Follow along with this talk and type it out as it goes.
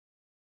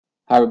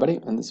Hi everybody,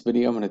 in this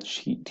video I'm going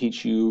to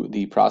teach you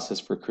the process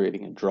for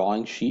creating a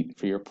drawing sheet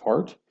for your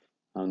part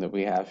that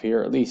we have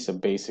here, at least a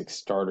basic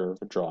starter of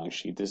a drawing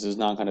sheet. This is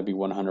not going to be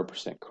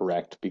 100%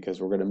 correct because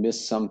we're going to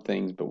miss some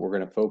things, but we're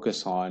going to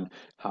focus on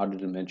how to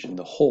dimension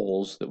the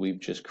holes that we've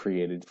just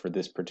created for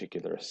this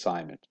particular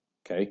assignment.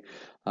 Okay,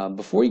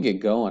 before you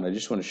get going, I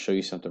just want to show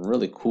you something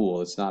really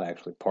cool. It's not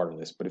actually part of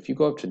this, but if you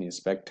go up to the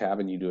Inspect tab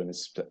and you do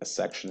a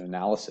section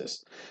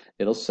analysis,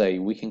 it'll say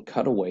we can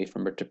cut away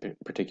from a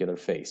particular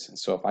face. And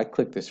so if I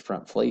click this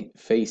front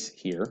face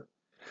here,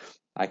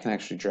 I can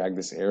actually drag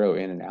this arrow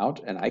in and out,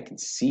 and I can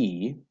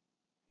see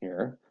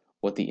here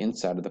what the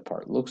inside of the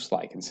part looks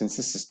like. And since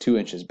this is 2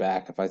 inches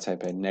back, if I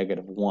type in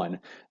 -1,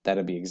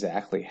 that'll be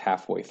exactly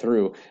halfway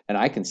through, and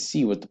I can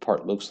see what the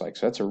part looks like.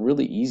 So that's a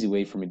really easy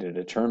way for me to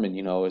determine,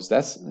 is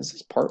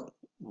this part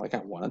like I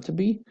want it to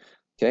be?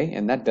 Okay,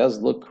 and that does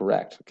look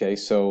correct. Okay,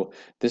 so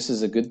this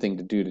is a good thing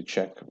to do to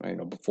check,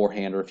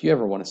 beforehand, or if you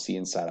ever want to see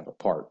inside of a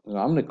part. So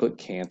I'm going to click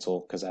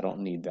cancel because I don't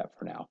need that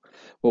for now.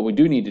 What we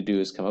do need to do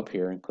is come up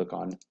here and click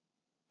on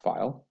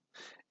File,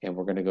 and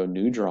we're going to go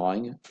New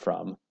Drawing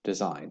from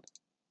Design.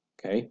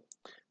 Okay,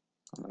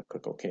 I'm going to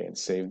click OK and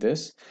save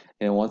this.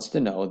 And it wants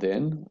to know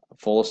then,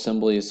 full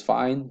assembly is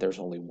fine. There's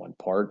only one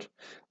part.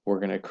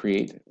 We're going to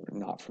create,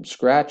 not from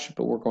scratch,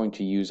 but we're going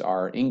to use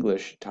our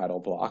English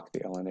title block, the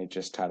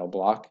LNHS title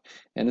block,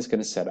 and it's going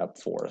to set up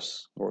for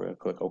us. We're going to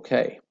click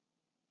OK.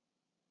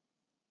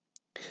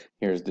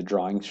 Here's the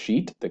drawing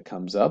sheet that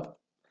comes up.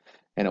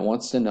 And it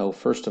wants to know,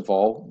 first of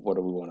all, what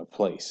do we want to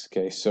place?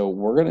 Okay, so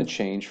we're going to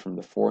change from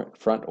the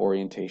front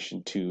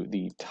orientation to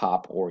the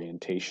top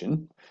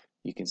orientation.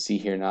 You can see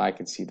here now, I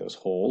can see those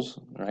holes,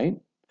 right?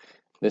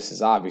 This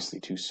is obviously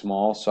too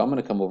small, so I'm going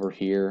to come over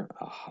here.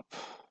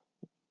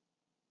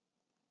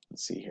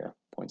 Let's see here,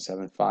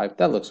 0.75.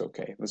 That looks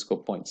okay. Let's go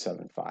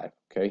 0.75,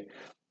 okay?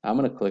 I'm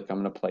going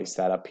to place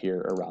that up here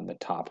around the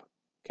top,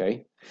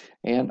 okay?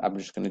 And I'm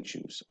just going to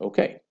choose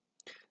okay.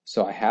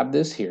 So I have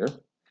this here.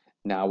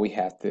 Now we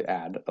have to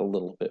add a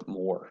little bit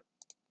more.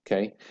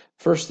 Okay,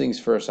 first things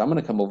first, I'm going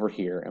to come over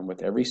here, and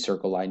with every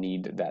circle I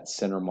need that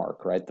center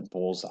mark, right, the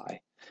bullseye.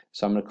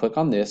 So I'm going to click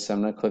on this.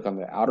 I'm going to click on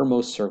the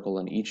outermost circle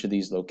in each of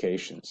these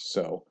locations.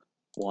 So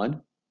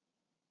 1,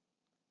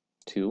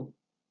 2,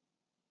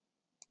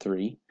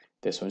 3.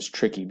 This one's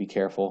tricky, be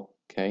careful.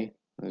 Okay,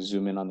 I'm going to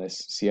zoom in on this.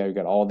 See how you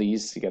got all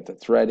these? You got the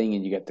threading,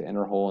 and you got the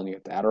inner hole, and you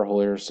got the outer hole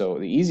here. So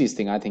the easiest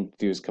thing I think to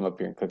do is come up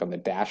here and click on the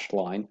dashed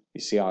line.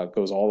 You see how it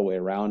goes all the way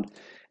around?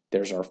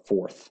 There's our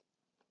 4th.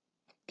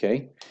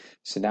 Okay,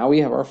 so now we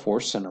have our 4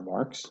 center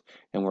marks,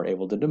 and we're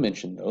able to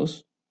dimension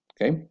those.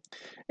 Okay,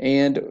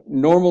 and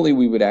normally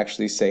we would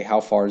actually say how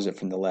far is it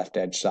from the left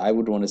edge. So I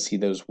would want to see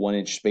those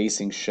 1-inch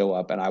spacings show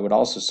up, and I would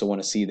also want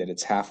to see that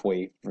it's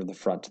halfway from the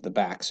front to the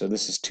back. So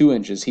this is 2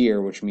 inches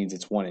here, which means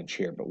it's 1 inch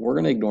here, but we're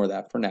going to ignore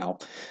that for now.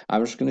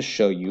 I'm just going to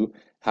show you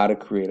how to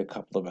create a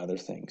couple of other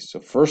things. So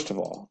first of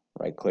all,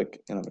 right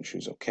click, and I'm going to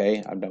choose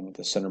OK. I'm done with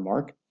the center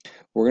mark.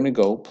 We're going to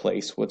go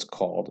place what's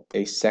called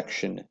a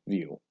section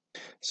view.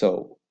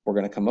 So we're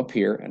going to come up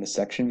here, and a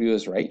section view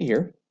is right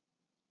here.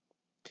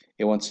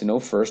 It wants to know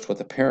first what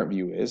the parent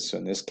view is. So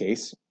in this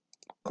case,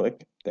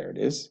 click, there it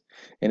is.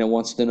 And it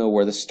wants to know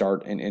where the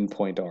start and end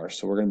point are.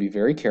 So we're going to be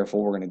very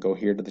careful. We're going to go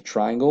here to the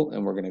triangle,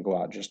 and we're going to go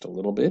out just a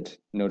little bit.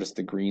 Notice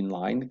the green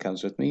line that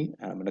comes with me,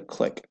 and I'm going to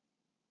click.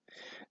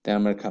 Then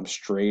I'm going to come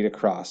straight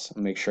across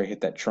and make sure I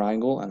hit that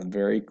triangle, and I'm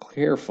very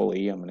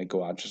carefully, I'm going to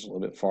go out just a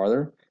little bit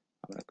farther.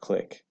 I'm going to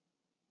click,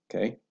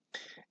 okay?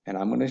 And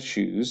I'm going to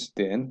choose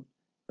then,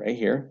 right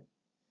here,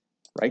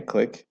 right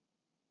click,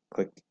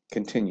 click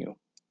continue.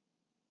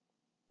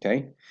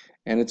 Okay,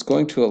 and it's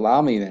going to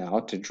allow me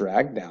now to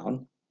drag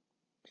down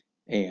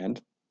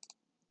and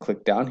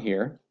click down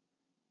here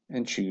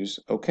and choose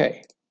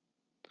OK.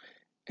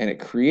 And it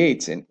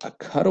creates a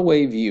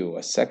cutaway view.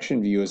 A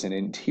section view is an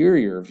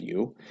interior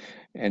view,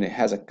 and it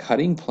has a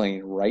cutting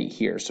plane right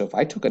here. So if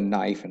I took a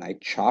knife and I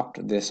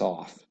chopped this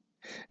off,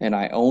 and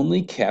I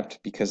only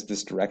kept, because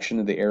this direction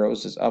of the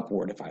arrows is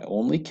upward, if I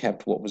only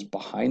kept what was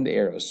behind the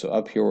arrows, so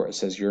up here where it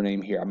says your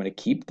name here, I'm going to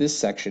keep this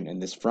section,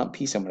 and this front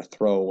piece I'm going to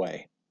throw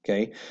away.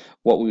 Okay,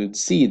 what we would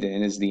see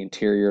then is the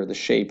interior of the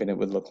shape, and it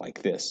would look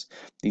like this.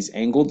 These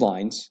angled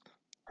lines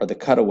are the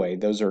cutaway.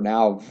 Those are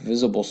now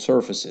visible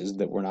surfaces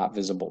that were not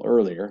visible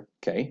earlier.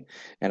 Okay,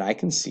 and I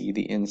can see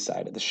the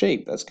inside of the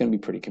shape. That's going to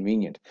be pretty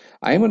convenient.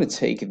 I am going to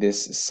take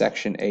this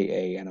section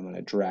AA, and I'm going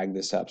to drag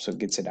this up so it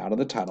gets it out of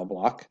the title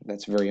block.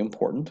 That's very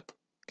important.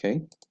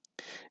 Okay,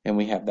 and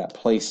we have that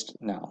placed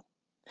now.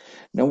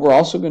 Now we're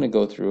also going to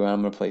go through, and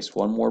I'm going to place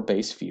one more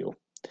base view.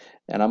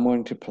 And I'm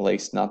going to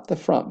place not the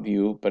front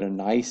view, but a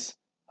nice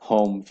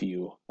home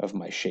view of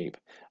my shape.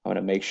 I'm going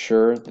to make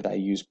sure that I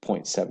use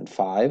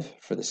 0.75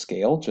 for the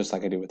scale, just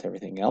like I do with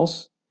everything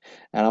else.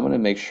 And I'm going to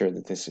make sure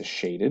that this is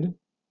shaded.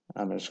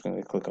 I'm just going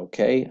to click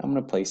OK. I'm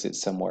going to place it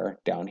somewhere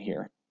down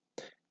here.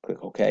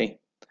 Click OK.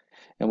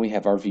 And we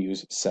have our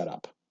views set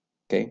up.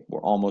 Okay,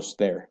 we're almost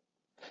there.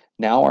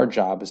 Now our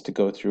job is to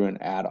go through and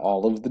add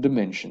all of the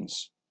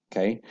dimensions.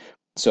 Okay,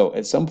 so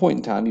at some point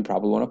in time, you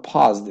probably want to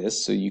pause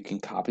this so you can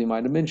copy my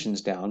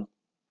dimensions down.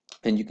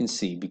 And you can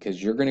see,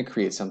 because you're going to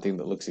create something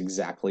that looks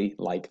exactly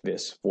like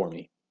this for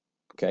me,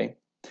 okay?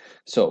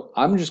 So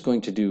I'm just going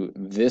to do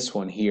this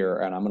one here,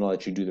 and I'm going to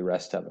let you do the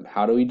rest of them.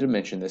 How do we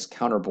dimension this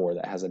counter bore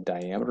that has a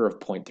diameter of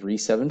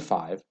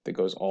 0.375 that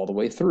goes all the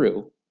way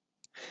through?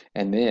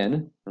 And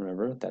then,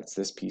 remember, that's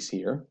this piece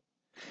here.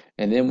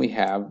 And then we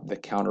have the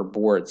counter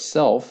bore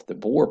itself, the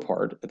bore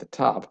part at the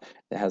top,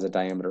 that has a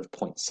diameter of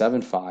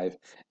 0.75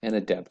 and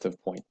a depth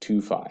of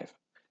 0.25.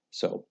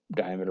 So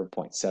diameter of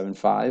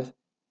 0.75,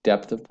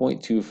 depth of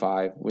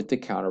 0.25 with the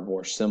counter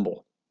bore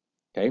symbol.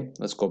 Okay,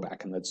 let's go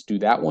back and let's do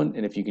that one.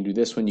 And if you can do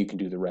this one, you can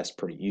do the rest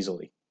pretty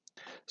easily.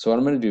 So what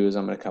I'm going to do is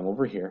I'm going to come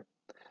over here.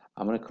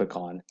 I'm going to click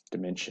on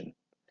dimension.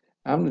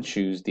 I'm going to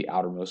choose the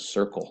outermost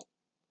circle.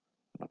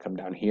 I'm going to come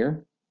down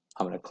here.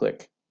 I'm going to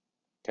click.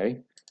 Okay,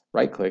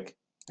 right click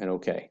and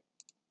OK.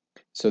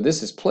 So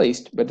this is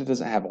placed, but it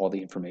doesn't have all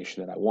the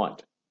information that I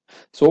want.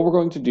 So what we're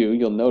going to do,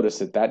 you'll notice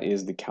that that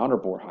is the counter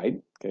bore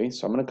height. Okay,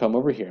 so I'm going to come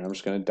over here and I'm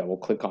just going to double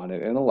click on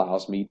it, and it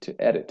allows me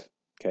to edit.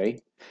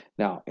 Okay,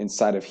 now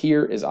inside of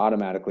here is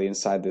automatically,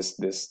 inside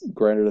this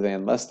greater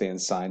than less than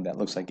sign that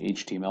looks like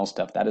HTML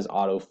stuff, that is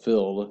auto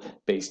filled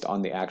based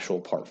on the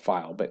actual part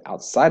file. But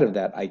outside of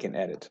that, I can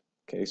edit.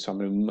 Okay, so I'm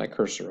going to move my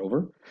cursor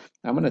over.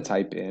 I'm going to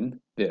type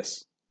in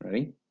this.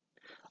 Ready?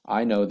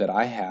 I know that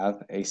I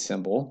have a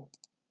symbol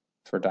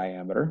for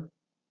diameter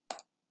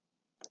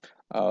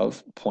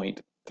of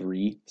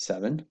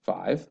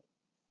 0.375.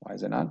 Why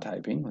is it not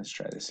typing? Let's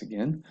try this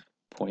again.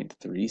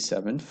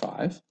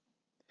 0.375.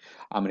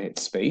 I'm going to hit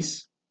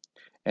space,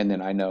 and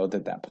then I know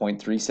that that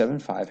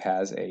 0.375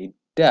 has a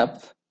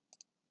depth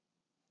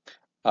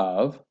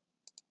of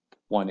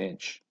 1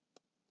 inch.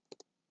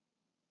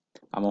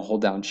 I'm going to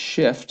hold down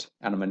shift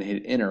and I'm going to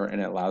hit enter,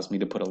 and it allows me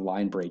to put a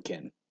line break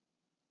in.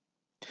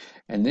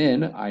 And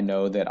then I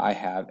know that I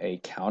have a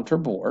counter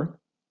bore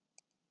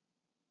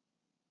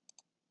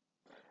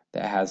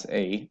that has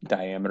a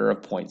diameter of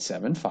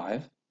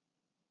 0.75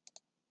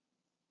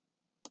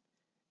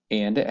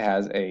 and it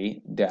has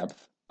a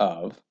depth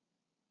of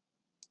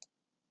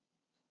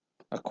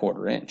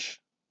 1/4 inch.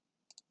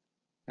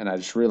 And I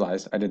just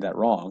realized I did that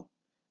wrong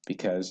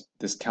because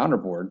this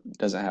counterboard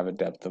doesn't have a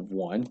depth of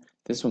 1.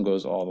 This one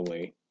goes all the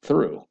way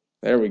through.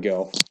 There we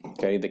go.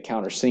 Okay, the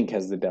countersink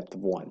has the depth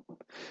of 1.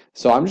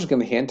 So I'm just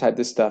going to hand type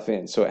this stuff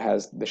in. So it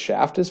has the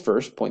shaft is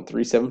first,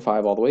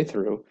 0.375 all the way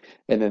through,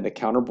 and then the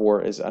counter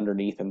bore is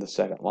underneath in the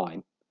second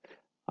line.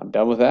 I'm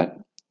done with that.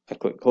 I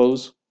click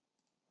close,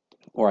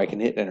 or I can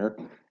hit enter,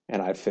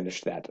 and I've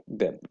finished that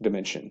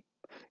dimension.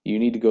 You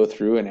need to go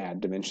through and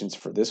add dimensions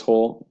for this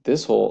hole,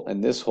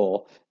 and this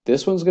hole.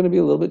 This one's going to be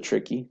a little bit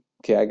tricky.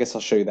 Okay, I guess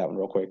I'll show you that one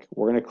real quick.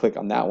 We're going to click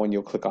on that one.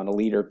 You'll click on a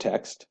leader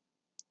text.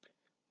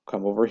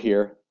 Come over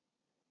here.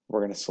 We're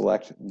going to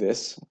select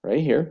this right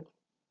here.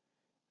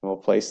 And we'll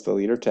place the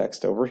leader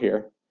text over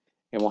here.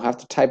 And we'll have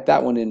to type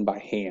that one in by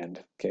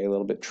hand. Okay, a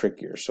little bit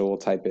trickier. So we'll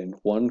type in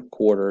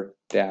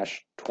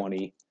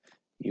 1/4-20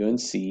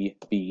 UNC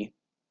B.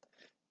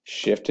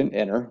 Shift and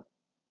enter.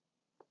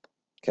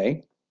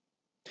 Okay.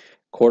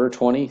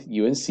 1/4-20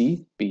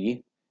 UNC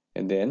B.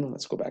 And then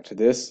let's go back to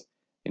this.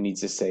 It needs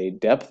to say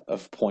depth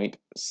of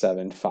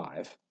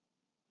 0.75.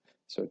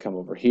 So we come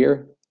over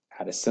here,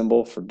 add a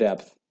symbol for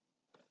depth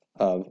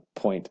of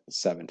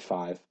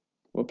 0.75.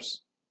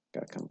 Whoops,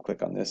 gotta come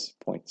click on this,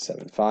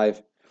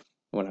 0.75.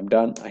 When I'm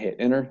done, I hit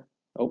enter.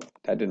 Oh,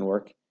 that didn't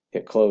work.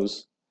 Hit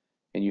close,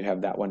 and you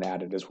have that one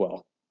added as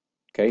well.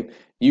 Okay,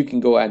 you can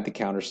go add the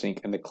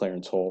countersink and the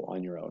clearance hole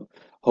on your own.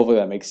 Hopefully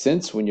that makes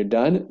sense. When you're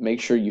done,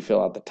 make sure you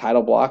fill out the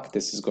title block.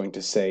 This is going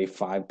to say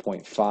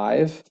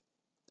 5.5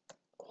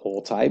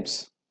 hole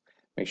types.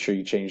 Make sure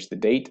you change the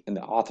date and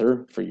the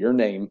author for your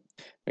name.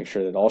 Make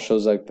sure that it all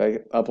shows up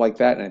like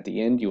that, and at the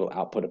end you will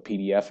output a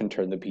PDF and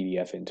turn the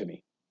PDF into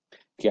me.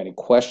 If you got any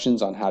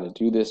questions on how to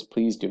do this,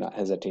 please do not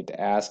hesitate to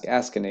ask.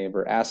 Ask a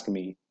neighbor, ask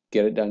me.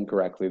 Get it done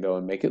correctly though,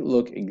 and make it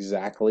look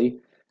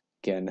exactly,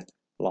 again,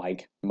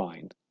 like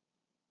mine.